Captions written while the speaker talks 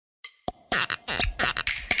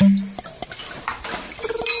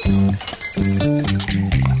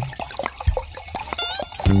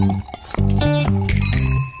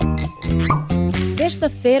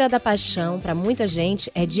Sexta-feira da Paixão, para muita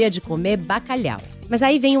gente, é dia de comer bacalhau. Mas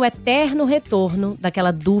aí vem o eterno retorno daquela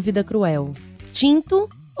dúvida cruel. Tinto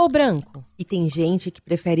ou branco? E tem gente que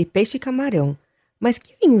prefere peixe e camarão. Mas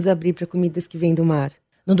que vinhos abrir para comidas que vêm do mar?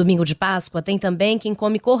 No domingo de Páscoa tem também quem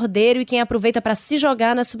come cordeiro e quem aproveita para se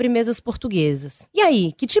jogar nas sobremesas portuguesas. E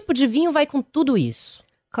aí, que tipo de vinho vai com tudo isso?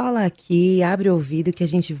 Cola aqui, abre o ouvido que a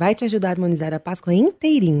gente vai te ajudar a harmonizar a Páscoa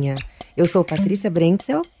inteirinha. Eu sou Patrícia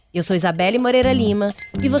Brentzel. Eu sou Isabelle Moreira Lima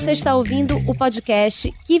e você está ouvindo o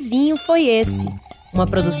podcast Que Vinho Foi Esse? Uma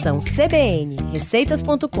produção CBN,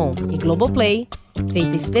 Receitas.com e Globoplay,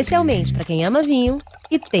 feita especialmente para quem ama vinho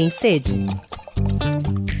e tem sede.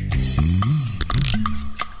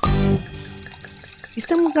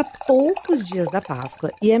 Estamos a poucos dias da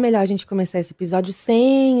Páscoa e é melhor a gente começar esse episódio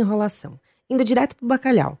sem enrolação, indo direto pro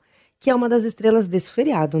bacalhau, que é uma das estrelas desse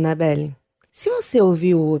feriado, né, Belle? Se você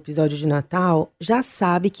ouviu o episódio de Natal, já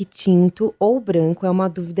sabe que tinto ou branco é uma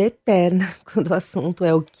dúvida eterna quando o assunto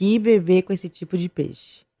é o que beber com esse tipo de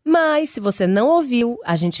peixe. Mas, se você não ouviu,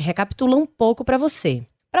 a gente recapitula um pouco para você.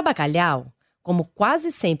 Para bacalhau, como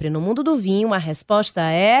quase sempre no mundo do vinho, a resposta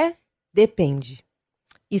é... Depende.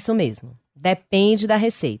 Isso mesmo, depende da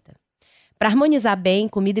receita. Para harmonizar bem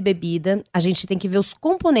comida e bebida, a gente tem que ver os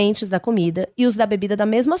componentes da comida e os da bebida da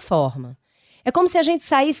mesma forma. É como se a gente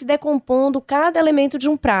saísse decompondo cada elemento de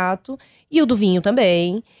um prato, e o do vinho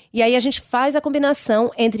também, e aí a gente faz a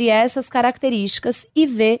combinação entre essas características e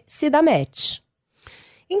vê se dá match.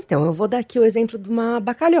 Então, eu vou dar aqui o exemplo de uma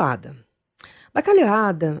bacalhoada.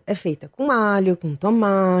 Bacalhoada é feita com alho, com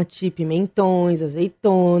tomate, pimentões,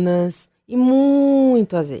 azeitonas e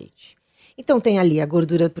muito azeite. Então tem ali a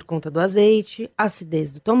gordura por conta do azeite, a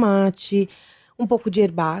acidez do tomate, um pouco de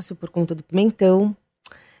herbáceo por conta do pimentão.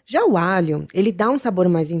 Já o alho, ele dá um sabor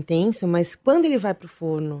mais intenso, mas quando ele vai pro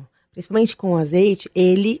forno, principalmente com o azeite,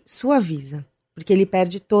 ele suaviza, porque ele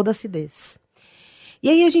perde toda a acidez. E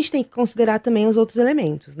aí a gente tem que considerar também os outros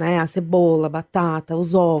elementos, né? A cebola, a batata,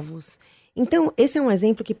 os ovos. Então, esse é um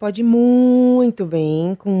exemplo que pode ir muito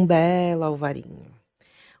bem com um belo alvarinho.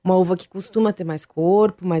 Uma uva que costuma ter mais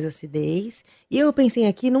corpo, mais acidez. E eu pensei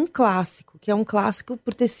aqui num clássico, que é um clássico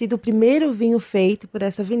por ter sido o primeiro vinho feito por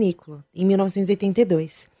essa vinícola, em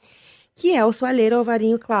 1982, que é o Soalheiro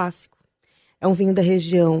Alvarinho Clássico. É um vinho da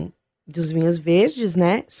região dos vinhos verdes,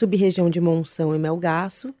 né? Sub-região de Monção e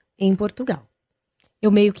Melgaço, em Portugal. Eu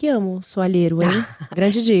meio que amo soalheiro, hein?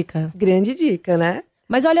 Grande dica. Grande dica, né?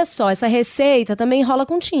 Mas olha só, essa receita também rola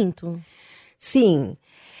com tinto. Sim.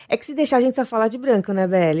 É que se deixar a gente só falar de branco, né,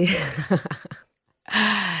 Belle?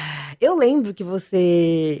 Eu lembro que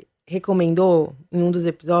você recomendou, em um dos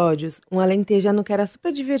episódios, um alentejano que era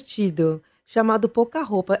super divertido, chamado Pouca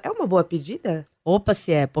Roupa. É uma boa pedida? Opa,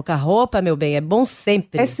 se é pouca roupa, meu bem, é bom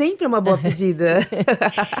sempre. É sempre uma boa pedida.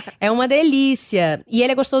 É uma delícia. E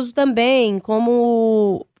ele é gostoso também,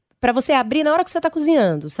 como pra você abrir na hora que você tá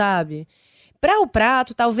cozinhando, sabe? Para o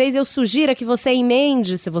prato, talvez eu sugira que você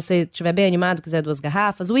emende, se você estiver bem animado, quiser 2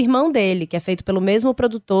 garrafas, o irmão dele, que é feito pelo mesmo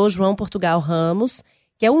produtor, João Portugal Ramos,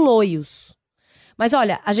 que é o Loios. Mas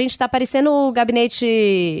olha, a gente tá parecendo o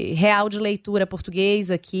gabinete real de leitura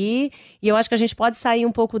português aqui, e eu acho que a gente pode sair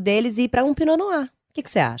um pouco deles e ir para um Pinot Noir. O que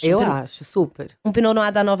você acha? Eu acho, super. Um Pinot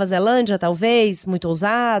Noir da Nova Zelândia, talvez, muito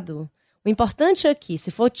ousado. O importante aqui,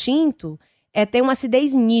 se for tinto, é ter uma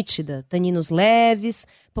acidez nítida, taninos leves,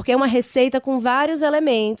 porque é uma receita com vários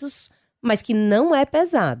elementos, mas que não é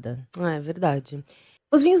pesada. É verdade.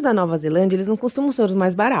 Os vinhos da Nova Zelândia, eles não costumam ser os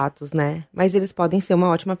mais baratos, né? Mas eles podem ser uma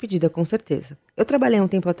ótima pedida, com certeza. Eu trabalhei um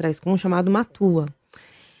tempo atrás com um chamado Matua.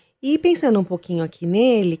 E pensando um pouquinho aqui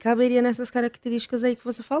nele, caberia nessas características aí que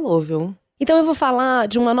você falou, viu? Então eu vou falar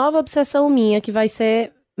de uma nova obsessão minha que vai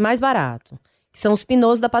ser mais barato, que são os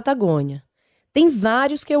Pinots da Patagônia. Tem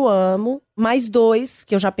vários que eu amo, mais 2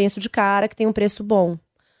 que eu já penso de cara que tem um preço bom.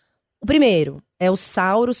 O primeiro é o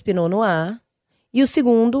Saurus Pinot Noir e o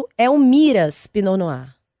segundo é o Miras Pinot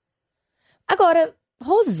Noir. Agora,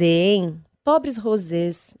 rosé, hein? Pobres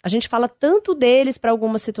rosés. A gente fala tanto deles para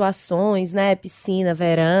algumas situações, né? Piscina,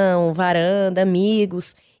 verão, varanda,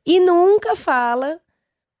 amigos. E nunca fala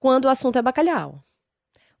quando o assunto é bacalhau.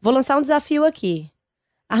 Vou lançar um desafio aqui.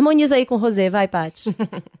 Harmoniza aí com o rosé, vai, Paty.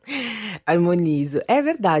 Harmonizo. É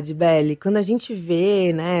verdade, Belle. Quando a gente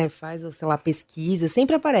vê, né, faz, sei lá, pesquisa,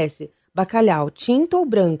 sempre aparece bacalhau, tinto ou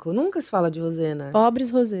branco. Nunca se fala de rosé, né? Pobres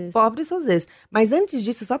rosés. Pobres rosés. Mas antes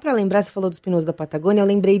disso, só pra lembrar, você falou dos Pinots da Patagônia, eu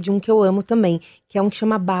lembrei de um que eu amo também, que é um que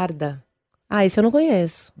chama Barda. Ah, esse eu não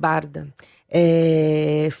conheço. Barda.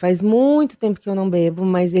 Faz muito tempo que eu não bebo,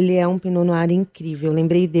 mas ele é um Pinot Noir incrível. Eu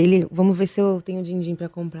lembrei dele, vamos ver se eu tenho din-din pra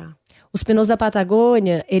comprar. Os pinôs da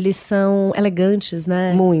Patagônia, eles são elegantes,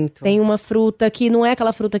 né? Muito. Tem uma fruta que não é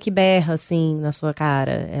aquela fruta que berra, assim, na sua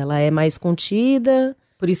cara. Ela é mais contida.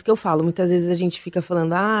 Por isso que eu falo, muitas vezes a gente fica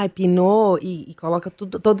falando, pinô, e coloca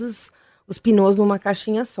todos os pinôs numa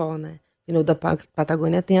caixinha só, né? O pinô da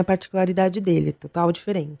Patagônia tem a particularidade dele, total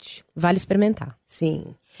diferente. Vale experimentar. Sim.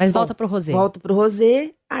 Mas volta pro rosé. Volto pro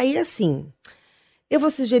rosé, aí assim, eu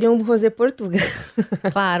vou sugerir um rosé português.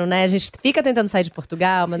 Claro, né? A gente fica tentando sair de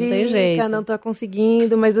Portugal, mas não tem jeito. Não tô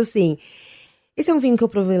conseguindo, mas assim... Esse é um vinho que eu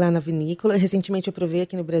provei lá na vinícola. Recentemente eu provei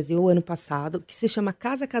aqui no Brasil, ano passado, que se chama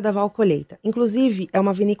Casa Cadaval Colheita. Inclusive, é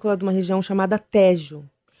uma vinícola de uma região chamada Tejo,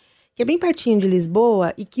 que é bem pertinho de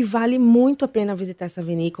Lisboa e que vale muito a pena visitar essa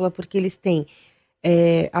vinícola, porque eles têm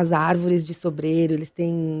as árvores de sobreiro, eles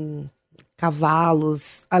têm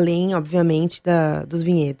cavalos, além, obviamente, dos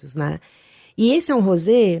vinhedos, né? E esse é um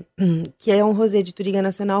rosé, que é um rosé de Touriga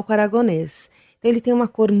Nacional com aragonês. Então ele tem uma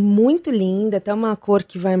cor muito linda, até uma cor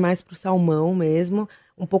que vai mais pro salmão mesmo,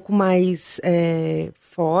 um pouco mais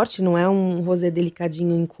forte, não é um rosé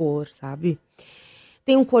delicadinho em cor, sabe?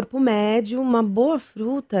 Tem um corpo médio, uma boa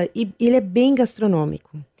fruta e ele é bem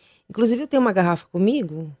gastronômico. Inclusive eu tenho uma garrafa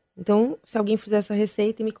comigo, então se alguém fizer essa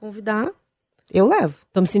receita e me convidar, eu levo.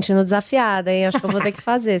 Tô me sentindo desafiada, hein? Acho que eu vou ter que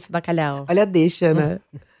fazer esse bacalhau. Olha, deixa, né?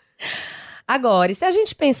 Agora, e se a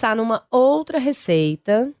gente pensar numa outra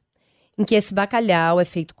receita em que esse bacalhau é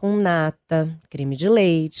feito com nata, creme de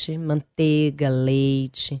leite, manteiga,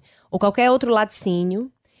 leite ou qualquer outro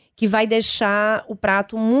laticínio que vai deixar o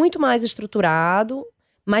prato muito mais estruturado,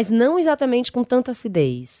 mas não exatamente com tanta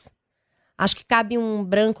acidez. Acho que cabe um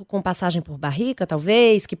branco com passagem por barrica,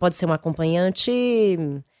 talvez, que pode ser um acompanhante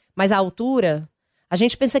mais à altura. A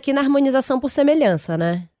gente pensa aqui na harmonização por semelhança,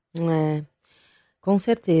 né? Com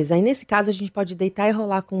certeza. Aí, nesse caso, a gente pode deitar e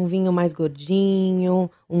rolar com um vinho mais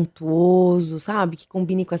gordinho, untuoso, sabe? Que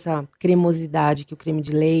combine com essa cremosidade que o creme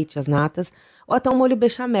de leite, as natas. Ou até um molho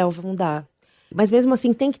bechamel, vão dar. Mas mesmo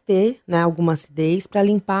assim, tem que ter, né, alguma acidez para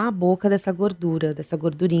limpar a boca dessa gordura, dessa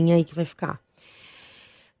gordurinha aí que vai ficar.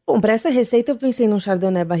 Bom, para essa receita eu pensei num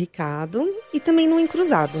chardonnay barricado e também num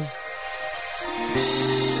encruzado.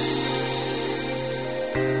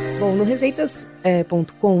 Bom, no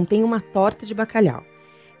receitas.com tem uma torta de bacalhau.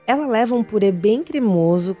 Ela leva um purê bem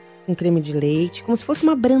cremoso, com creme de leite, como se fosse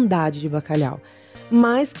uma brandade de bacalhau,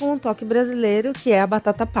 mas com um toque brasileiro, que é a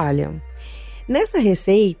batata palha. Nessa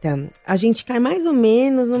receita, a gente cai mais ou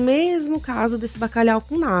menos no mesmo caso desse bacalhau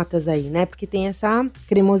com natas aí, né? Porque tem essa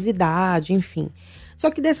cremosidade, enfim. Só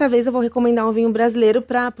que dessa vez eu vou recomendar um vinho brasileiro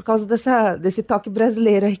por causa desse toque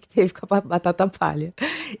brasileiro aí que teve com a batata palha.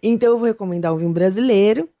 Então eu vou recomendar um vinho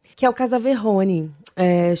brasileiro, que é o Casa Verrone.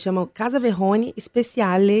 Chama Casa Verrone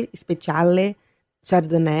Speciale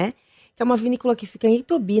Chardonnay, que é uma vinícola que fica em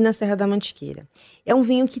Itobi, na Serra da Mantiqueira. É um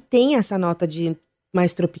vinho que tem essa nota de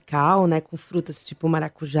mais tropical, né, com frutas tipo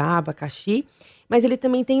maracujá, abacaxi, mas ele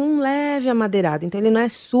também tem um leve amadeirado, então ele não é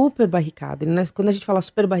super barricado. Quando a gente fala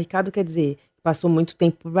super barricado, quer dizer passou muito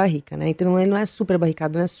tempo por barrica, né? Então ele não é super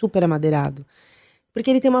barricado, não é super amadeirado. Porque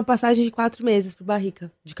ele tem uma passagem de 4 meses por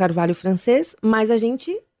barrica de carvalho francês, mas a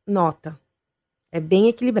gente nota. É bem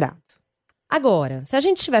equilibrado. Agora, se a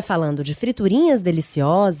gente estiver falando de friturinhas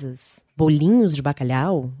deliciosas, bolinhos de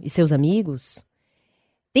bacalhau e seus amigos,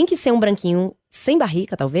 tem que ser um branquinho sem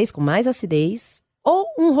barrica, talvez, com mais acidez, ou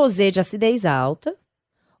um rosé de acidez alta,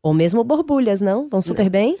 ou mesmo borbulhas, não? Vão super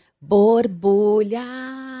bem? Borbulhas!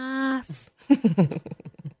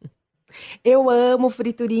 Eu amo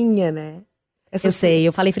friturinha, né? Eu sei,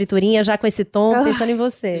 eu falei friturinha já com esse tom, pensando em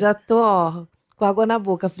você. Já tô, ó, com água na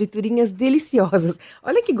boca. Friturinhas deliciosas.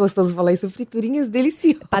 Olha que gostoso falar isso, friturinhas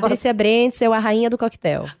deliciosas. Patrícia Brentzel, a rainha do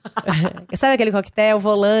coquetel. Sabe aquele coquetel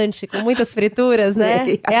volante com muitas frituras,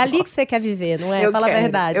 né? É ali que você quer viver, não é? Fala a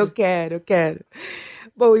verdade. Eu quero.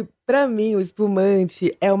 Bom, e pra mim o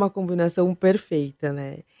espumante é uma combinação perfeita,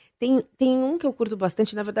 né? Tem um que eu curto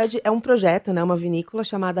bastante, na verdade é um projeto, né? Uma vinícola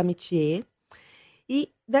chamada Amitié. E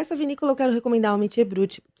dessa vinícola eu quero recomendar o Amitié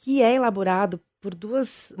Brut, que é elaborado por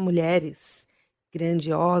 2 mulheres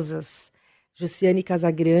grandiosas, Jussiane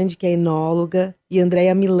Casagrande, que é enóloga, e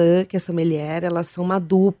Andréia Milan, que é sommelier. Elas são uma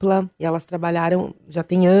dupla e elas trabalharam, já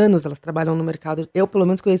tem anos, elas trabalham no mercado. Eu, pelo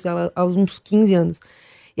menos, conheço elas há uns 15 anos.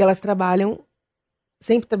 E elas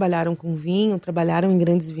sempre trabalharam com vinho, trabalharam em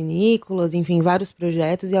grandes vinícolas, enfim, vários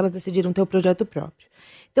projetos, e elas decidiram ter o projeto próprio.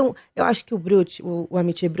 Então, eu acho que o Brut, o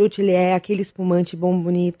Amitié Brut, ele é aquele espumante bom,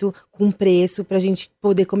 bonito, com preço, pra gente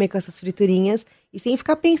poder comer com essas friturinhas e sem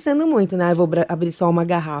ficar pensando muito, né? Eu vou abrir só uma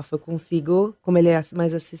garrafa, eu consigo, como ele é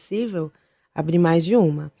mais acessível, abrir mais de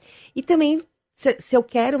uma. E também, se eu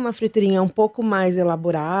quero uma friturinha um pouco mais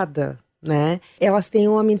elaborada, né? Elas têm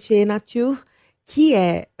um Amitié Nature, que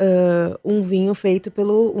é um vinho feito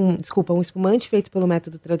um espumante feito pelo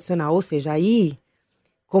método tradicional. Ou seja, aí,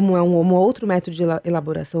 como é um outro método de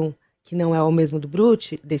elaboração que não é o mesmo do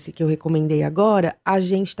Brut, desse que eu recomendei agora, a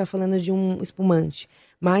gente está falando de um espumante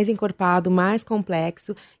mais encorpado, mais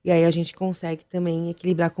complexo, e aí a gente consegue também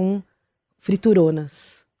equilibrar com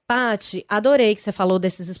frituronas. Paty, adorei que você falou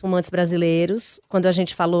desses espumantes brasileiros, quando a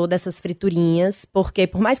gente falou dessas friturinhas, porque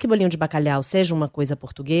por mais que bolinho de bacalhau seja uma coisa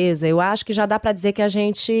portuguesa, eu acho que já dá pra dizer que a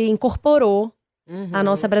gente incorporou a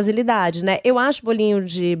nossa brasilidade, né? Eu acho bolinho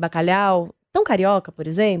de bacalhau tão carioca, por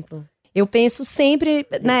exemplo. Eu penso sempre,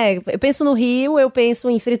 né? Eu penso no Rio, eu penso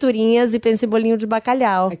em friturinhas e penso em bolinho de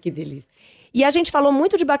bacalhau. Ai, que delícia. E a gente falou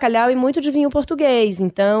muito de bacalhau e muito de vinho português,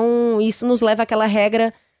 então isso nos leva àquela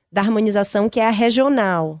regra da harmonização que é a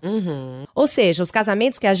regional. Ou seja, os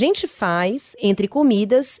casamentos que a gente faz entre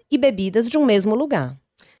comidas e bebidas de um mesmo lugar.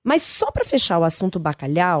 Mas só para fechar o assunto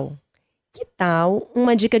bacalhau, que tal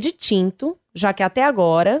uma dica de tinto, já que até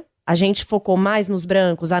agora a gente focou mais nos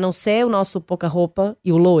brancos, a não ser o nosso pouca roupa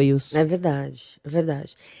e o loios. É verdade, é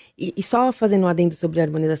verdade. E só fazendo um adendo sobre a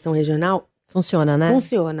harmonização regional... Funciona, né?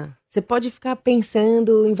 Funciona. Você pode ficar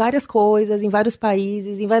pensando em várias coisas, em vários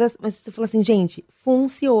países, mas você fala assim, gente,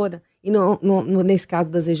 funciona. E nesse caso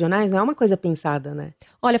das regionais, não é uma coisa pensada, né?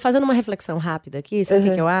 Olha, fazendo uma reflexão rápida aqui, sabe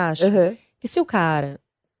o que eu acho? Que se o cara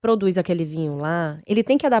produz aquele vinho lá, ele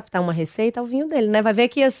tem que adaptar uma receita ao vinho dele, né? Vai ver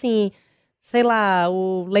que, assim, sei lá,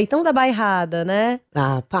 o leitão da bairrada, né?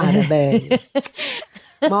 Ah, para, Beli.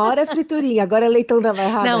 Uma hora é friturinha, agora é leitão da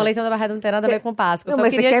bairrada. Não, o leitão da bairrada não tem nada a ver com Páscoa. Não,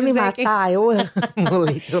 mas você quer me matar? Eu amo o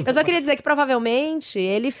leitão. Eu só queria dizer que provavelmente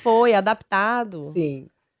ele foi adaptado Sim.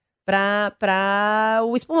 pra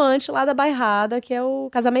o espumante lá da bairrada, que é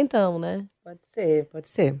o casamentão, né? Pode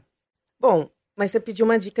ser. Bom, mas você pediu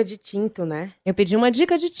uma dica de tinto, né? Eu pedi uma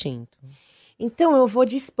dica de tinto. Então eu vou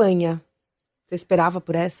de Espanha. Você esperava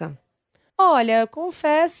por essa? Olha,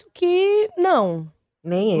 confesso que não.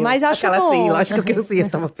 Nem eu. Mas acho Aquela bom. Assim, lógico que eu sim, eu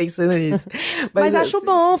tava pensando nisso. Mas acho assim,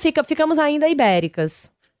 bom, ficamos ainda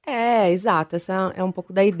ibéricas. Exato, essa é um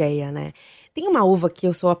pouco da ideia, né? Tem uma uva que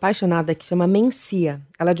eu sou apaixonada que chama Mencia.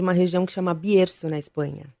 Ela é de uma região que chama Bierzo, na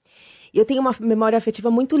Espanha. E eu tenho uma memória afetiva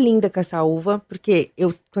muito linda com essa uva, porque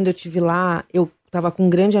quando eu estive lá, eu tava com um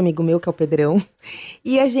grande amigo meu, que é o Pedrão.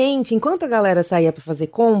 E a gente, enquanto a galera saía pra fazer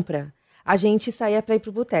compra, a gente saía pra ir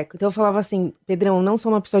pro boteco. Então eu falava assim, Pedrão, não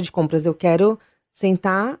sou uma pessoa de compras, eu quero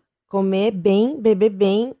sentar, comer bem, beber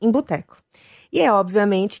bem em boteco. E é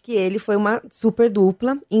obviamente que ele foi uma super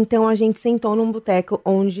dupla, então a gente sentou num boteco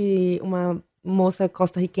onde uma moça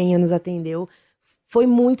costarriquenha nos atendeu. Foi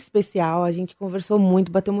muito especial, a gente conversou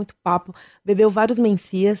muito, bateu muito papo, bebeu vários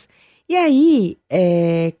mencias. E aí,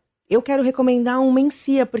 eu quero recomendar um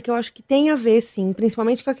mencia, porque eu acho que tem a ver, sim,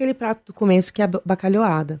 principalmente com aquele prato do começo, que é a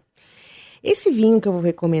bacalhoada. Esse vinho que eu vou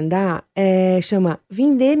recomendar chama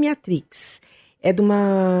Vindemiatrix. É de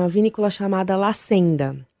uma vinícola chamada La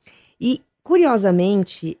Senda. E,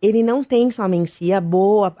 curiosamente, ele não tem só mencia,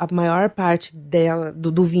 a maior parte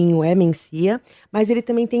do vinho é mencia, mas ele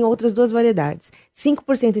também tem outras duas variedades.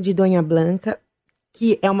 5% de Donha Blanca,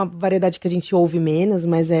 que é uma variedade que a gente ouve menos,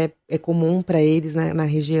 mas é comum para eles na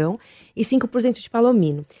região, e 5% de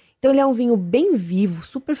Palomino. Então ele é um vinho bem vivo,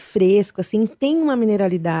 super fresco, assim, tem uma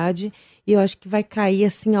mineralidade, e eu acho que vai cair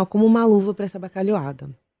assim, ó, como uma luva para essa bacalhoada.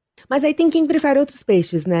 Mas aí tem quem prefere outros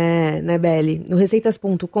peixes, né, Beli? No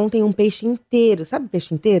receitas.com tem um peixe inteiro, sabe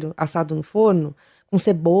peixe inteiro? Assado no forno, com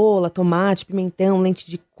cebola, tomate, pimentão, lente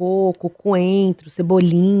de coco, coentro,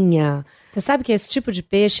 cebolinha. Você sabe que esse tipo de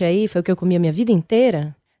peixe aí foi o que eu comi a minha vida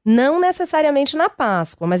inteira? Não necessariamente na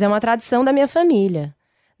Páscoa, mas é uma tradição da minha família.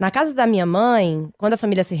 Na casa da minha mãe, quando a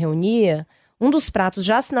família se reunia, um dos pratos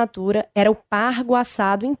de assinatura era o pargo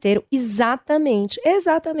assado inteiro, exatamente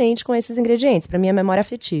com esses ingredientes, para minha memória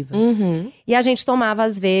afetiva. E a gente tomava,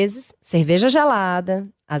 às vezes, cerveja gelada,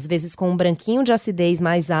 às vezes com um branquinho de acidez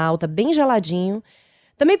mais alta, bem geladinho.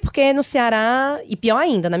 Também porque no Ceará, e pior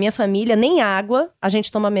ainda, na minha família, nem água a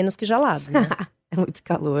gente toma menos que gelado, né? É muito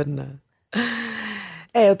calor, né?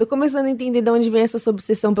 Eu tô começando a entender de onde vem essa sua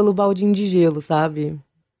obsessão pelo baldinho de gelo, sabe?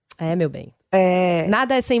 É, meu bem.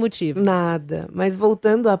 Nada é sem motivo. Nada. Mas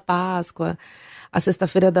voltando à Páscoa, a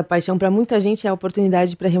Sexta-feira da Paixão, para muita gente é a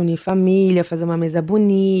oportunidade para reunir família, fazer uma mesa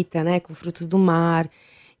bonita, né, com frutos do mar.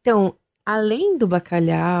 Então, além do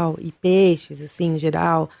bacalhau e peixes, assim, em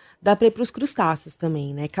geral, dá para ir para os crustáceos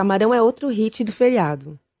também, né? Camarão é outro hit do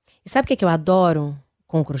feriado. E sabe o que eu adoro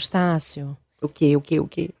com crustáceo? O quê?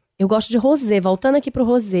 Eu gosto de rosé, voltando aqui pro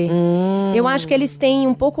rosé. Eu acho que eles têm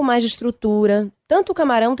um pouco mais de estrutura. Tanto o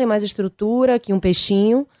camarão tem mais estrutura que um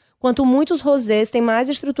peixinho, quanto muitos rosés têm mais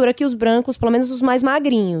estrutura que os brancos, pelo menos os mais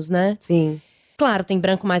magrinhos, né? Sim. Claro, tem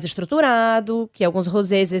branco mais estruturado, que alguns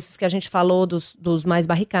rosés, esses que a gente falou, dos mais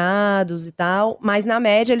barricados e tal. Mas, na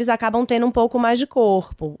média, eles acabam tendo um pouco mais de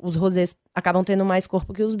corpo. Os rosés acabam tendo mais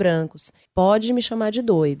corpo que os brancos. Pode me chamar de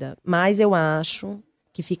doida, mas eu acho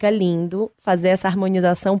que fica lindo fazer essa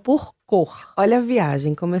harmonização por cor. Olha a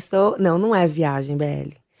viagem, começou... Não é viagem,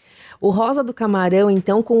 BL. O rosa do camarão,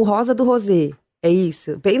 então, com o rosa do rosé. É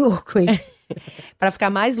isso? Bem louco, hein? Pra ficar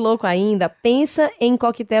mais louco ainda, pensa em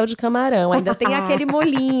coquetel de camarão. Ainda tem aquele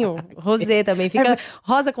molinho. Rosé também. Fica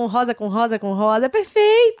rosa com rosa com rosa com rosa. É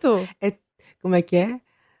perfeito! Como é que é?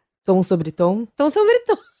 Tom sobre tom? Tom sobre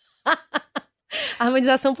tom.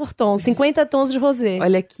 Harmonização por tom. 50 tons de rosé.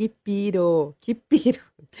 Olha que piro. Que piro.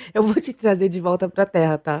 Eu vou te trazer de volta pra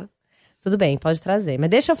terra, tá? Tudo bem, pode trazer. Mas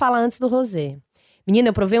deixa eu falar antes do rosé. Menina,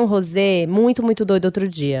 eu provei um rosé muito, muito doido outro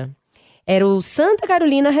dia. Era o Santa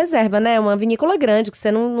Carolina Reserva, né? Uma vinícola grande, que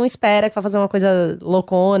você não espera que vai fazer uma coisa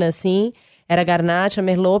loucona, assim. Era Garnacha,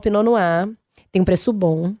 Merlot, Pinot Noir. Tem um preço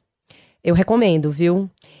bom. Eu recomendo, viu?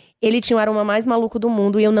 Ele tinha o aroma mais maluco do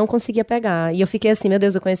mundo e eu não conseguia pegar. E eu fiquei assim, meu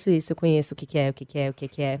Deus, eu conheço isso, eu conheço o que é, o que é, o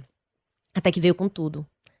que é. Até que veio com tudo.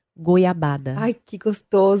 Goiabada. Ai, que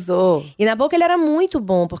gostoso. E na boca ele era muito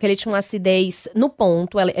bom, porque ele tinha uma acidez no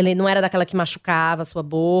ponto. Ele não era daquela que machucava a sua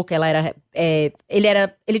boca. Ela era,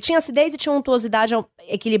 ele tinha acidez e tinha untuosidade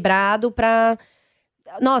equilibrado pra...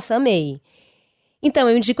 Nossa, amei. Então,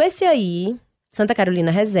 eu indico esse aí, Santa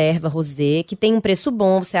Carolina Reserva, Rosé, que tem um preço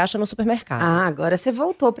bom, você acha no supermercado. Ah, agora você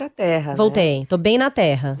voltou pra terra, Voltei, né? tô bem na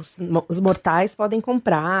terra. Os mortais podem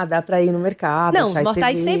comprar, dá pra ir no mercado. Não, os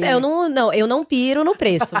mortais sempre... Eu não piro no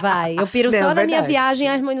preço, vai. Eu piro Não, só na verdade. minha viagem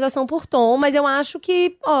à harmonização por tom, mas eu acho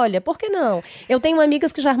que, olha, por que não? Eu tenho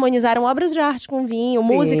amigas que já harmonizaram obras de arte com vinho,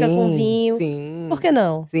 música com vinho. Sim. Por que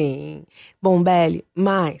não? Sim. Bom, Beli,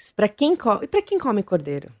 mas pra quem come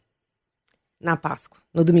cordeiro na Páscoa,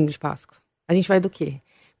 no domingo de Páscoa, a gente vai do quê?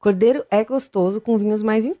 Cordeiro é gostoso com vinhos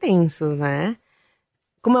mais intensos, né?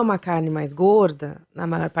 Como é uma carne mais gorda, na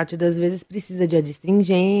maior parte das vezes precisa de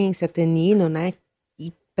adstringência, tanino, né?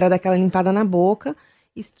 E pra dar aquela limpada na boca,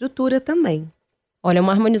 estrutura também. Olha,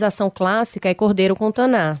 uma harmonização clássica é cordeiro com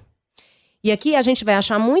taná. E aqui a gente vai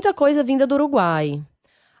achar muita coisa vinda do Uruguai.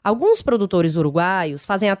 Alguns produtores uruguaios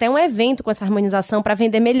fazem até um evento com essa harmonização para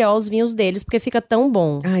vender melhor os vinhos deles, porque fica tão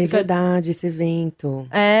bom. Ah, é verdade, esse evento.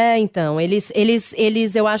 Então,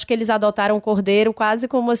 eu acho que eles adotaram o cordeiro quase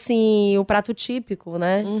como, assim, o prato típico,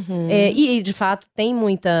 né? Uhum. E, de fato, tem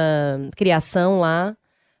muita criação lá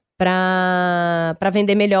pra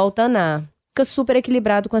vender melhor o taná. Fica super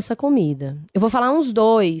equilibrado com essa comida. Eu vou falar uns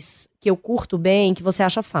dois que eu curto bem, que você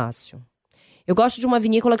acha fácil. Eu gosto de uma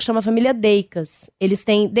vinícola que chama Família Deicas. Eles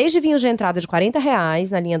têm desde vinhos de entrada de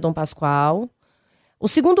R$40 na linha Dom Pascoal. O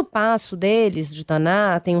segundo passo deles, de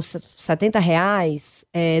taná, tem uns R$70,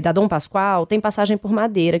 da Dom Pascoal, tem passagem por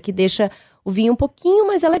madeira, que deixa o vinho um pouquinho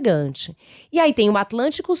mais elegante. E aí tem o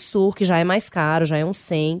Atlântico Sul, que já é mais caro, já é um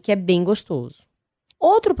 100, que é bem gostoso.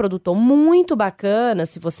 Outro produtor muito bacana,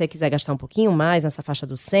 se você quiser gastar um pouquinho mais nessa faixa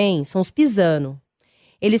dos 100, são os Pisano.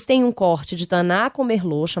 Eles têm um corte de taná com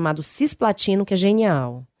merlot chamado Cisplatino, que é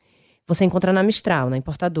genial. Você encontra na Mistral, na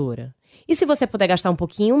importadora. E se você puder gastar um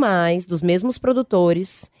pouquinho mais, dos mesmos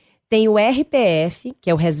produtores, tem o RPF, que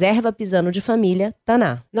é o Reserva Pisano de Família,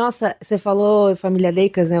 taná. Nossa, você falou Família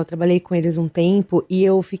Deicas, né? Eu trabalhei com eles um tempo e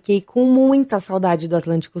eu fiquei com muita saudade do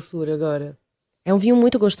Atlântico Sul agora. É um vinho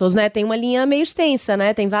muito gostoso, né? Tem uma linha meio extensa,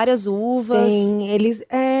 né? Tem várias uvas. Tem,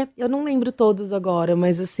 eu não lembro todos agora,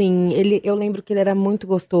 mas assim, eu lembro que ele era muito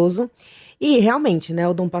gostoso. E realmente, né,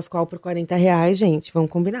 o Dom Pascoal por R$40, gente, vamos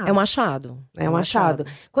combinar. É um achado. É um achado.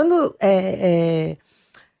 Quando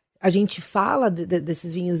a gente fala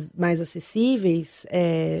desses vinhos mais acessíveis,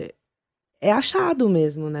 é achado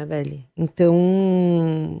mesmo, né, velho?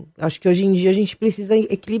 Então, acho que hoje em dia a gente precisa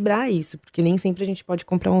equilibrar isso, porque nem sempre a gente pode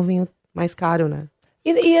comprar um vinho mais caro, né?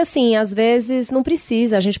 E assim, às vezes não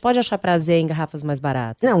precisa, a gente pode achar prazer em garrafas mais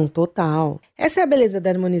baratas. Não, total. Essa é a beleza da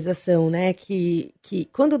harmonização, né? Que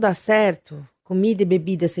quando dá certo, comida e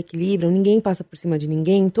bebida se equilibram, ninguém passa por cima de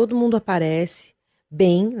ninguém, todo mundo aparece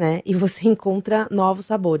bem, né? E você encontra novos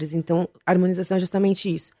sabores. Então, a harmonização é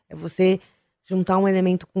justamente isso. É você juntar um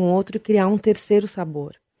elemento com outro e criar um terceiro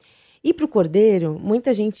sabor. E pro cordeiro,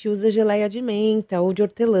 muita gente usa geleia de menta ou de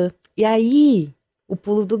hortelã. E aí, o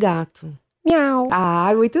pulo do gato. Miau.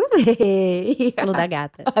 Ah, muito bem. Pulo da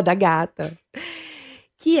gata. Da gata.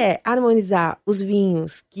 Que é harmonizar os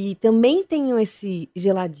vinhos que também tenham esse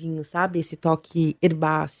geladinho, sabe? Esse toque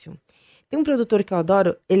herbáceo. Tem um produtor que eu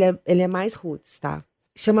adoro, ele é mais roots, tá?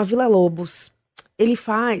 Chama Vila Lobos. ele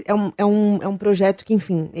faz, é um projeto que,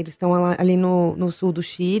 enfim, eles estão ali no sul do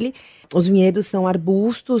Chile. Os vinhedos são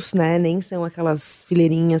arbustos, né? Nem são aquelas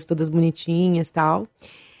fileirinhas todas bonitinhas e tal.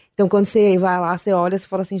 Então, quando você vai lá, você olha, você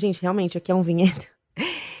fala assim, gente, realmente, aqui é um vinhedo.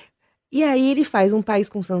 E aí ele faz um país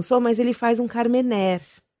com Sansô, mas ele faz um Carmener,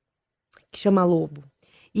 que chama Lobo.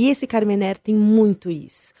 E esse Carmener tem muito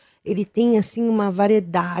isso. Ele tem, assim, uma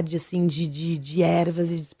variedade, assim, de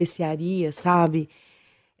ervas e de especiarias, sabe?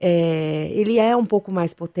 Ele é um pouco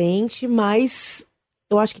mais potente, mas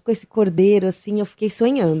eu acho que com esse cordeiro, assim, eu fiquei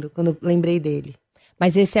sonhando quando eu lembrei dele.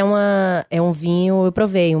 Mas esse é um vinho, eu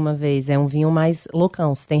provei uma vez, é um vinho mais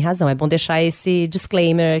loucão, você tem razão. É bom deixar esse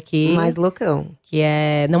disclaimer aqui. Mais loucão. Que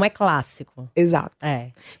não é clássico. Exato.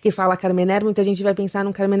 Porque fala Carmener, muita gente vai pensar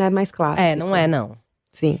num Carmener mais clássico. Não é, não.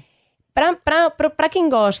 Sim. Pra quem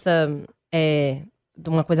gosta de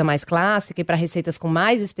uma coisa mais clássica e para receitas com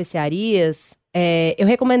mais especiarias, eu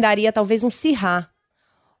recomendaria talvez um Syrah.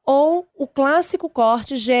 Ou o clássico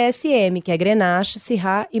corte GSM, que é Grenache,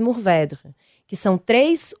 Syrah e Mourvèdre. Que são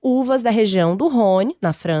 3 uvas da região do Rhône,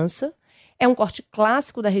 na França. É um corte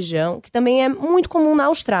clássico da região, que também é muito comum na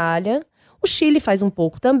Austrália. O Chile faz um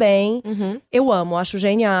pouco também. Uhum. Eu amo, acho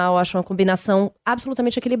genial, acho uma combinação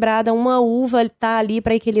absolutamente equilibrada. Uma uva tá ali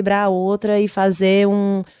para equilibrar a outra e fazer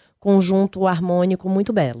um conjunto harmônico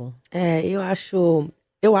muito belo.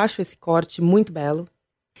 Eu acho esse corte muito belo.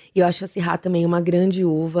 E eu acho a Syrah também uma grande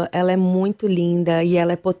uva. Ela é muito linda e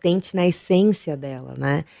ela é potente na essência dela,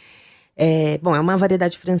 né? É uma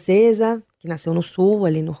variedade francesa, que nasceu no sul,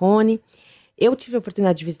 ali no Rhône. Eu tive a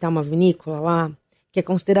oportunidade de visitar uma vinícola lá, que é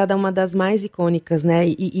considerada uma das mais icônicas, né,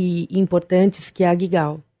 e importantes, que é a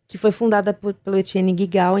Guigal, que foi fundada pelo Etienne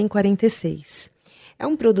Guigal em 46. É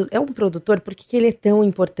um produtor, por que ele é tão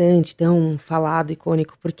importante, tão falado,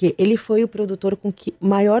 icônico? Porque ele foi o produtor com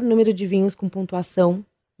maior número de vinhos com pontuação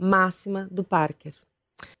máxima do Parker.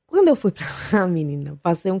 Quando eu fui pra lá, menina,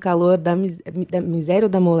 passei um calor da miséria ou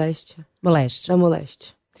da moléstia? Moléstia. Da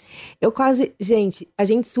moléstia. Eu quase... Gente, a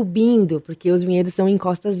gente subindo, porque os vinhedos são em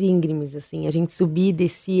costas íngremes, assim. A gente subia e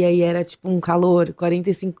descia e era tipo um calor,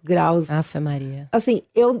 45 graus. Afe Maria. Assim,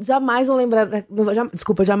 eu jamais vou lembrar...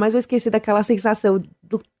 Desculpa, eu jamais vou esquecer daquela sensação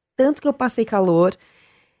do tanto que eu passei calor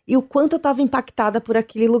e o quanto eu tava impactada por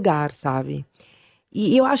aquele lugar, sabe?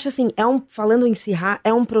 E eu acho assim, falando em Syrah,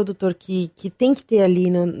 é um produtor que tem que ter ali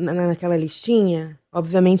naquela listinha.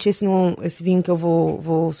 Obviamente, esse vinho que eu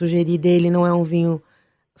vou sugerir dele não é um vinho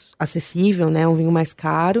acessível, né? É um vinho mais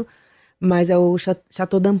caro. Mas é o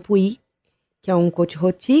Chateau d'Ampuis, que é um Côte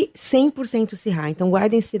Rôti 100% Syrah. Então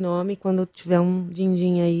guardem esse nome quando tiver um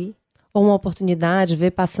din-din aí. Ou uma oportunidade,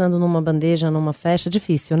 ver passando numa bandeja, numa festa,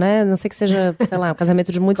 difícil, né? Não sei que seja, sei lá, um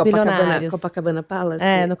casamento de muitos milionários. Copacabana Palace?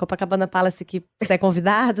 No Copacabana Palace, que você é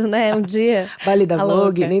convidado, né? Um dia. Baile da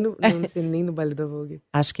Vogue? Não sei nem no Baile da Vogue.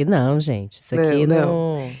 Acho que não, gente. Isso aqui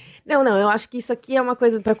não... Não, eu acho que isso aqui é uma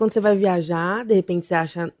coisa pra quando você vai viajar, de repente você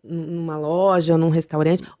acha numa loja, ou num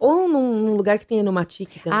restaurante, ou num lugar que tenha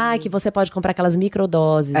nomatique também. Que você pode comprar aquelas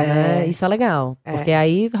microdoses, né? Isso é legal, porque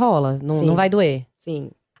aí rola, não vai doer.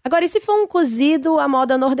 Sim. Agora, e se for um cozido à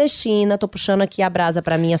moda nordestina? Tô puxando aqui a brasa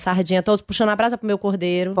pra minha sardinha, tô puxando a brasa pro meu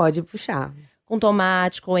cordeiro. Pode puxar. Com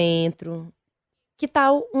tomate, coentro. Que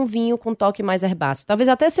tal um vinho com toque mais herbáceo? Talvez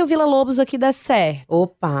até seu Vila Lobos aqui dê certo.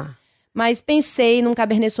 Opa! Mas pensei num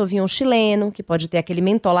Cabernet Sauvignon chileno, que pode ter aquele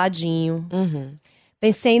mentoladinho. Uhum.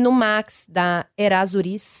 Pensei no Max, da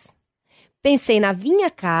Erasuriz. Pensei na Vinha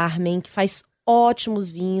Carmen, que faz ótimos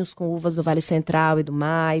vinhos com uvas do Vale Central e do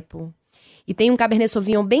Maipo. E tem um Cabernet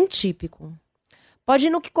Sauvignon bem típico. Pode ir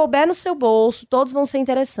no que couber no seu bolso, todos vão ser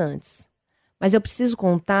interessantes. Mas eu preciso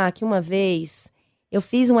contar que uma vez eu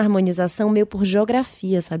fiz uma harmonização meio por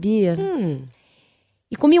geografia, sabia?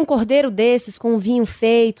 E comi um cordeiro desses com um vinho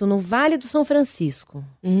feito no Vale do São Francisco.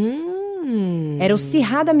 Era o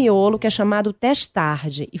Syrah da Miolo, que é chamado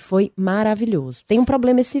Testarde, e foi maravilhoso. Tem um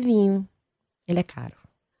problema esse vinho. Ele é caro.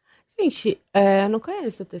 Gente, eu não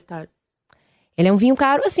conheço o Testarde. Ele é um vinho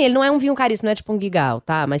caro, assim, ele não é um vinho caríssimo, não é tipo um Guigal,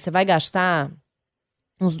 tá? Mas você vai gastar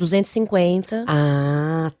uns 250.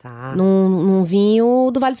 Tá. Num vinho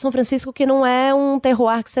do Vale do São Francisco, que não é um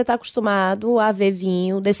terroir que você tá acostumado a ver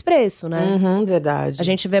vinho desse preço, né? Verdade. A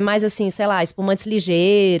gente vê mais assim, sei lá, espumantes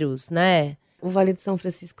ligeiros, né? O Vale do São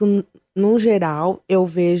Francisco, no geral, eu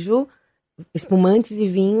vejo espumantes e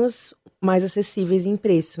vinhos mais acessíveis em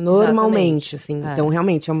preço, normalmente, assim. Então,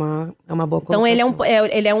 realmente, é uma boa colocação. Então,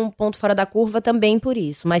 ele é um ponto fora da curva também por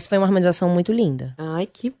isso. Mas foi uma harmonização muito linda. Ai,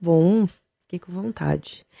 que bom. Fiquei com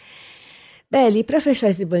vontade. Beli, pra fechar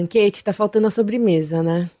esse banquete, tá faltando a sobremesa,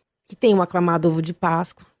 né? Que tem um aclamado ovo de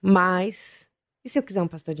Páscoa, mas... E se eu quiser um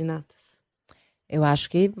pastel de natas? Eu acho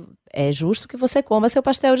que é justo que você coma seu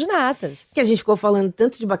pastel de natas. Que a gente ficou falando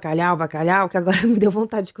tanto de bacalhau, que agora me deu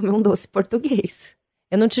vontade de comer um doce português.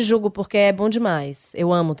 Eu não te julgo porque é bom demais.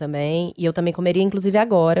 Eu amo também. E eu também comeria, inclusive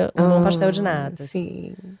agora, um bom pastel de natas.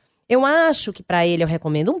 Sim. Eu acho que pra ele eu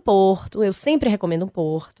recomendo um Porto. Eu sempre recomendo um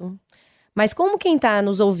Porto. Mas como quem tá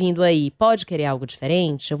nos ouvindo aí pode querer algo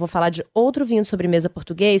diferente, eu vou falar de outro vinho de sobremesa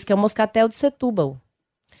português, que é o Moscatel de Setúbal.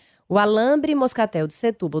 O Alambre Moscatel de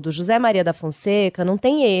Setúbal, do José Maria da Fonseca, não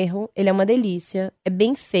tem erro. Ele é uma delícia. É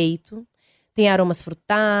bem feito. Tem aromas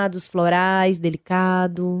frutados, florais,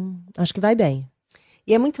 delicado. Acho que vai bem.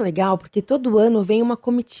 E é muito legal porque todo ano vem uma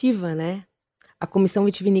comitiva, né? A Comissão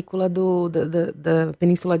Vitivinícola da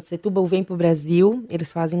Península de Setúbal vem para o Brasil,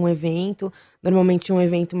 eles fazem um evento, normalmente um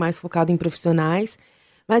evento mais focado em profissionais,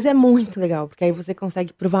 mas é muito legal, porque aí você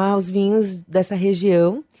consegue provar os vinhos dessa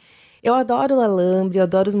região. Eu adoro o Alambre, eu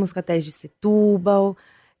adoro os moscatéis de Setúbal.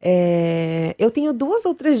 Eu tenho 2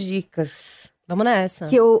 outras dicas. Vamos nessa.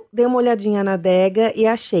 Que eu dei uma olhadinha na adega e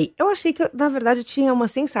achei. Eu achei que, na verdade, tinha uma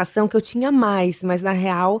sensação que eu tinha mais, mas na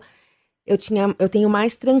real, eu tenho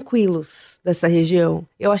mais tranquilos dessa região.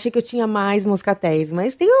 Eu achei que eu tinha mais moscatéis,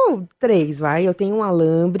 mas tenho 3, vai. Eu tenho um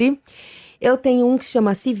Alambre, eu tenho um que se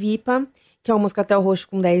chama Civipa, que é um moscatel roxo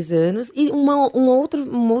com 10 anos, e um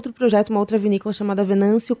outro projeto, uma outra vinícola chamada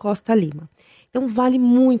Venâncio Costa Lima. Então vale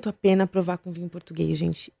muito a pena provar com vinho português,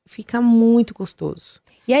 gente. Fica muito gostoso.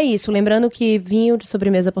 E é isso, lembrando que vinho de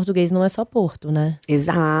sobremesa português não é só Porto, né?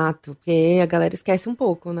 Exato, porque a galera esquece um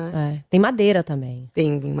pouco, né? Tem madeira também.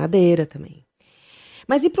 Tem vinho madeira também.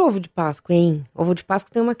 Mas e pro ovo de Páscoa, hein? Ovo de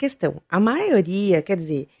Páscoa tem uma questão. A maioria, quer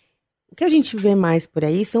dizer, o que a gente vê mais por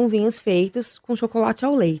aí são vinhos feitos com chocolate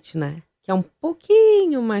ao leite, né? Que é um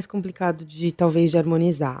pouquinho mais complicado talvez de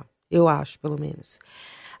harmonizar, eu acho, pelo menos.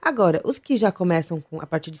 Agora, os que já começam a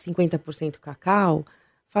partir de 50% cacau,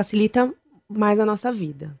 facilita mais a nossa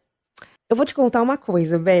vida. Eu vou te contar uma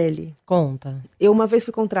coisa, Beli. Conta. Eu uma vez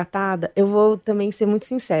fui contratada, eu vou também ser muito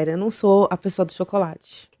sincera, eu não sou a pessoa do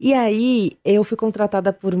chocolate. E aí, eu fui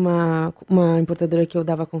contratada por uma importadora que eu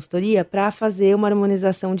dava consultoria para fazer uma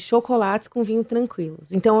harmonização de chocolates com vinho tranquilos.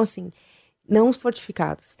 Então, assim, não os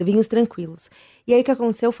fortificados, vinhos tranquilos. E aí, o que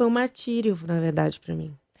aconteceu foi um martírio, na verdade, para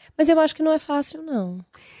mim. Mas eu acho que não é fácil, não.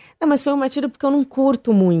 Não, mas foi um martírio porque eu não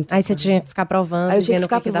curto muito. Aí você tinha que ficar provando, vendo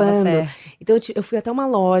o que dava certo. Então eu fui até uma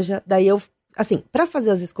loja, daí assim, pra fazer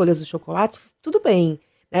as escolhas dos chocolates, tudo bem.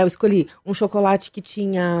 Né? Eu escolhi um chocolate que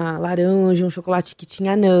tinha laranja, um chocolate que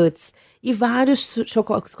tinha nuts. E vários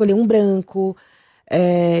chocolates, escolhi um branco,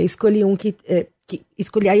 escolhi um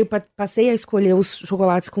aí eu passei a escolher os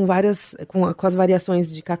chocolates com as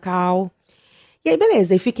variações de cacau. E aí,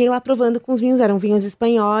 beleza, e fiquei lá provando com os vinhos, eram vinhos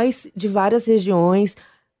espanhóis de várias regiões,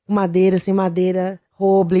 madeira, sem madeira,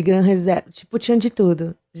 roble, gran reserva, tipo, tinha de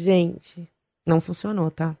tudo. Gente, não funcionou,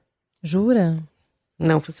 tá? Jura?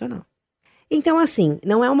 Não funcionou. Então, assim,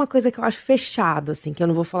 não é uma coisa que eu acho fechado, assim, que eu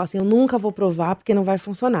não vou falar assim, eu nunca vou provar porque não vai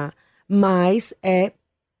funcionar. Mas é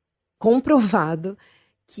comprovado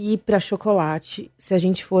que para chocolate, se a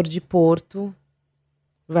gente for de Porto,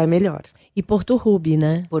 vai melhor. E Porto Ruby,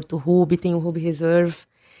 né? Porto Ruby, tem o Ruby Reserve.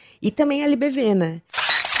 E também a LBV, né?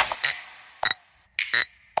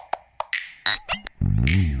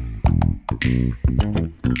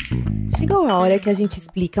 Chegou a hora que a gente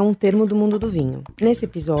explica um termo do mundo do vinho. Nesse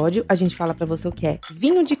episódio, a gente fala pra você o que é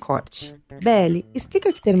vinho de corte. Beli,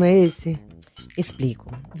 explica que termo é esse? Explico.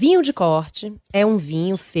 Vinho de corte é um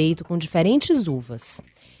vinho feito com diferentes uvas.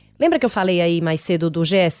 Lembra que eu falei aí mais cedo do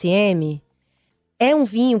GSM? É um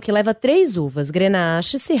vinho que leva 3 uvas,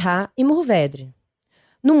 Grenache, Syrah e Mourvèdre.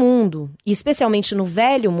 No mundo, e especialmente no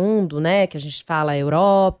velho mundo, né, que a gente fala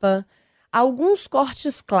Europa, há alguns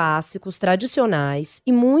cortes clássicos, tradicionais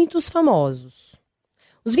e muitos famosos.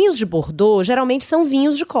 Os vinhos de Bordeaux geralmente são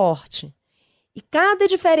vinhos de corte. E cada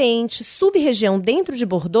diferente sub-região dentro de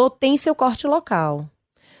Bordeaux tem seu corte local.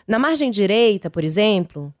 Na margem direita, por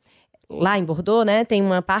exemplo, lá em Bordeaux, né, tem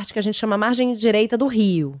uma parte que a gente chama margem direita do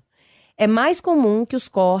rio. É mais comum que os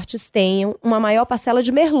cortes tenham uma maior parcela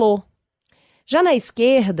de Merlot. Já na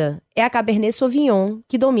esquerda, é a Cabernet Sauvignon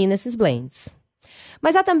que domina esses blends.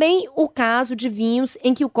 Mas há também o caso de vinhos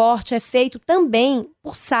em que o corte é feito também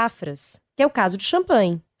por safras, que é o caso de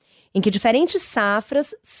champanhe, em que diferentes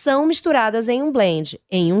safras são misturadas em um blend,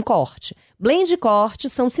 em um corte. Blend e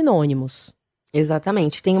corte são sinônimos.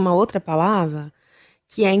 Exatamente. Tem uma outra palavra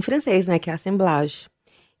que é em francês, né, que é assemblage.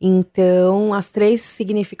 Então, as 3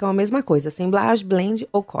 significam a mesma coisa, assemblage, blend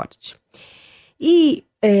ou corte. E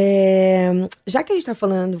já que a gente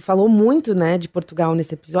falou muito, né, de Portugal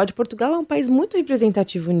nesse episódio, Portugal é um país muito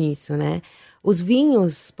representativo nisso, né? Os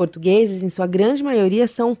vinhos portugueses, em sua grande maioria,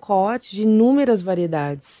 são cortes de inúmeras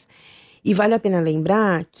variedades. E vale a pena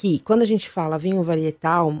lembrar que, quando a gente fala vinho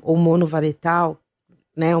varietal ou monovarietal,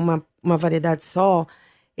 né, uma variedade só,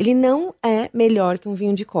 ele não é melhor que um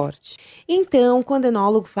vinho de corte. Então, quando o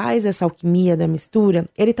enólogo faz essa alquimia da mistura,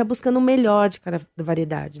 ele está buscando o melhor de cada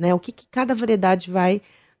variedade, né? O que cada variedade vai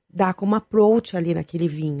dar como approach ali naquele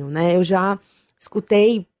vinho, né? Eu já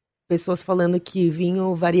escutei pessoas falando que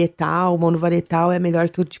vinho varietal, monovarietal é melhor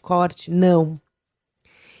que o de corte. Não.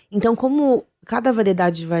 Então, como cada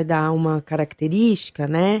variedade vai dar uma característica,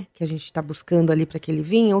 né, que a gente está buscando ali para aquele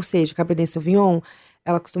vinho, ou seja, a Cabernet Sauvignon,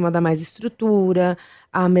 ela costuma dar mais estrutura,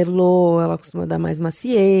 a Merlot, ela costuma dar mais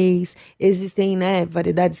maciez. Existem, né,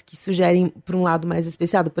 variedades que sugerem para um lado mais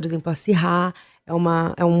especiado, por exemplo, a Syrah é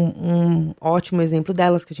um ótimo exemplo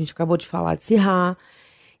delas, que a gente acabou de falar de Syrah.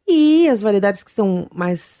 E as variedades que são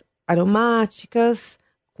mais aromáticas,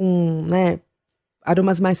 com, né,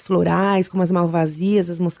 aromas mais florais, como as malvasias,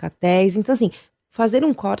 as moscatéis. Então, assim, fazer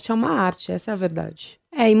um corte é uma arte, essa é a verdade.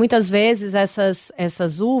 E muitas vezes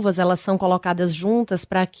essas uvas, elas são colocadas juntas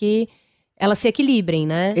para que elas se equilibrem,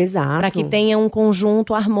 né? Exato. Para que tenha um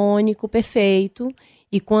conjunto harmônico perfeito.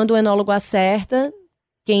 E quando o enólogo acerta,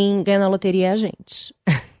 quem ganha na loteria é a gente.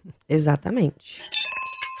 Exatamente.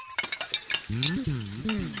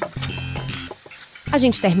 A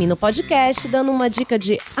gente termina o podcast dando uma dica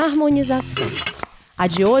de harmonização. A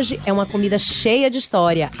de hoje é uma comida cheia de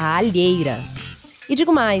história, a alheira. E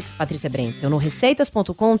digo mais, Patrícia Brenzel, no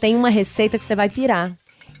receitas.com tem uma receita que você vai pirar,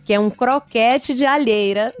 que é um croquete de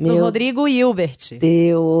alheira do Rodrigo Hilbert.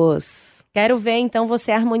 Deus! Quero ver, então,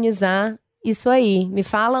 você harmonizar isso aí. Me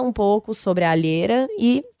fala um pouco sobre a alheira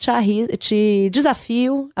e te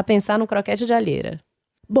desafio a pensar no croquete de alheira.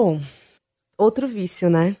 Bom, outro vício,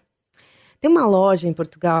 né? Tem uma loja em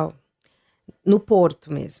Portugal, no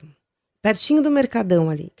Porto mesmo, pertinho do Mercadão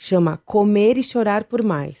ali, que chama Comer e Chorar por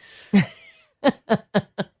Mais.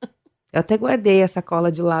 Eu até guardei a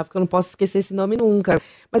sacola de lá, porque eu não posso esquecer esse nome nunca.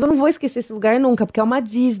 Mas eu não vou esquecer esse lugar nunca, porque é uma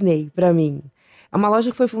Disney pra mim. É uma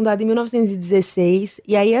loja que foi fundada em 1916,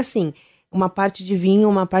 e aí, assim, uma parte de vinho,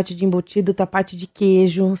 uma parte de embutido, outra parte de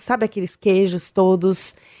queijo, sabe aqueles queijos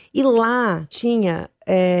todos? E lá tinha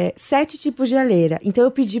 7 tipos de alheira. Então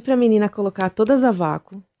eu pedi pra menina colocar todas a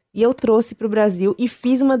vácuo, e eu trouxe pro Brasil e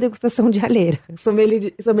fiz uma degustação de alheira.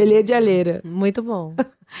 Sommelier de alheira. Muito bom.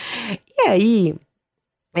 E aí,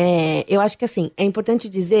 eu acho que assim, é importante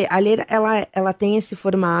dizer, a alheira, ela tem esse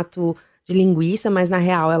formato de linguiça, mas na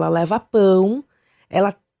real ela leva pão,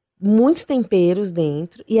 ela muitos temperos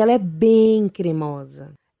dentro e ela é bem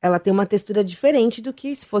cremosa. Ela tem uma textura diferente do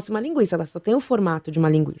que se fosse uma linguiça, ela só tem o formato de uma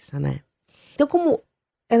linguiça, né? Então, como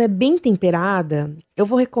ela é bem temperada, eu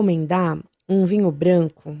vou recomendar um vinho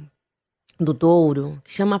branco do Douro,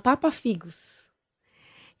 que chama Papa Figos,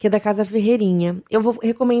 que é da Casa Ferreirinha. Eu vou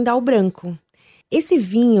recomendar o branco. Esse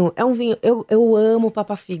vinho é um vinho... Eu amo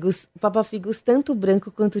Papa Figos. Papa Figos, tanto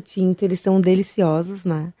branco quanto tinto, eles são deliciosos,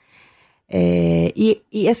 né?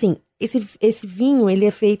 E assim, esse vinho, ele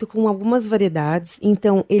é feito com algumas variedades.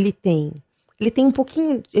 Então, ele tem um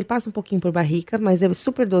pouquinho... Ele passa um pouquinho por barrica, mas é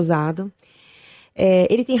super dosado.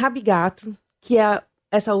 Ele tem rabigato, que é...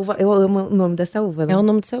 Essa uva, eu amo o nome dessa uva, né? É o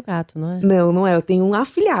nome do seu gato, não é? Não, não é. Eu tenho um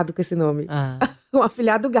afilhado com esse nome. Ah. Um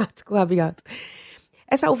afilhado gato com rabigato.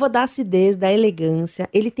 Essa uva dá acidez, dá elegância.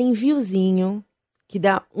 Ele tem viozinho, que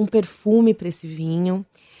dá um perfume para esse vinho.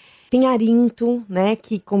 Tem arinto, né,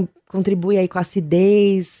 que contribui aí com a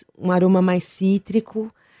acidez, um aroma mais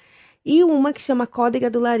cítrico. E uma que chama Códega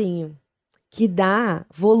do Larinho, que dá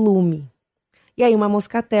volume. E aí uma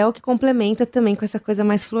moscatel que complementa também com essa coisa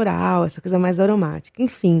mais floral, essa coisa mais aromática.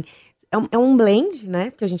 Enfim, é um blend, né?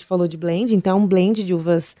 Porque a gente falou de blend, então é um blend de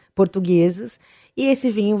uvas portuguesas. E esse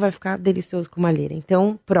vinho vai ficar delicioso com malheira.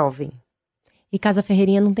 Então, provem. E Casa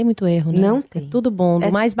Ferreirinha não tem muito erro, né? Não tem. É tudo bom.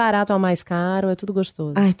 Do mais barato ao mais caro, é tudo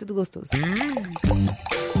gostoso. Ai, tudo gostoso.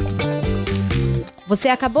 Você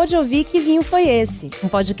acabou de ouvir Que Vinho Foi Esse? Um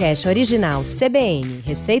podcast original CBN,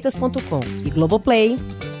 Receitas.com e Globoplay,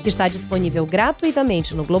 que está disponível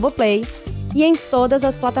gratuitamente no Globoplay e em todas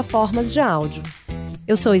as plataformas de áudio.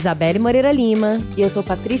 Eu sou Isabelle Moreira Lima. E eu sou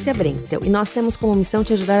Patrícia Brenzel. E nós temos como missão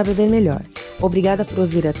te ajudar a beber melhor. Obrigada por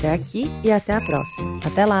ouvir até aqui e até a próxima.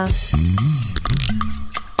 Até lá!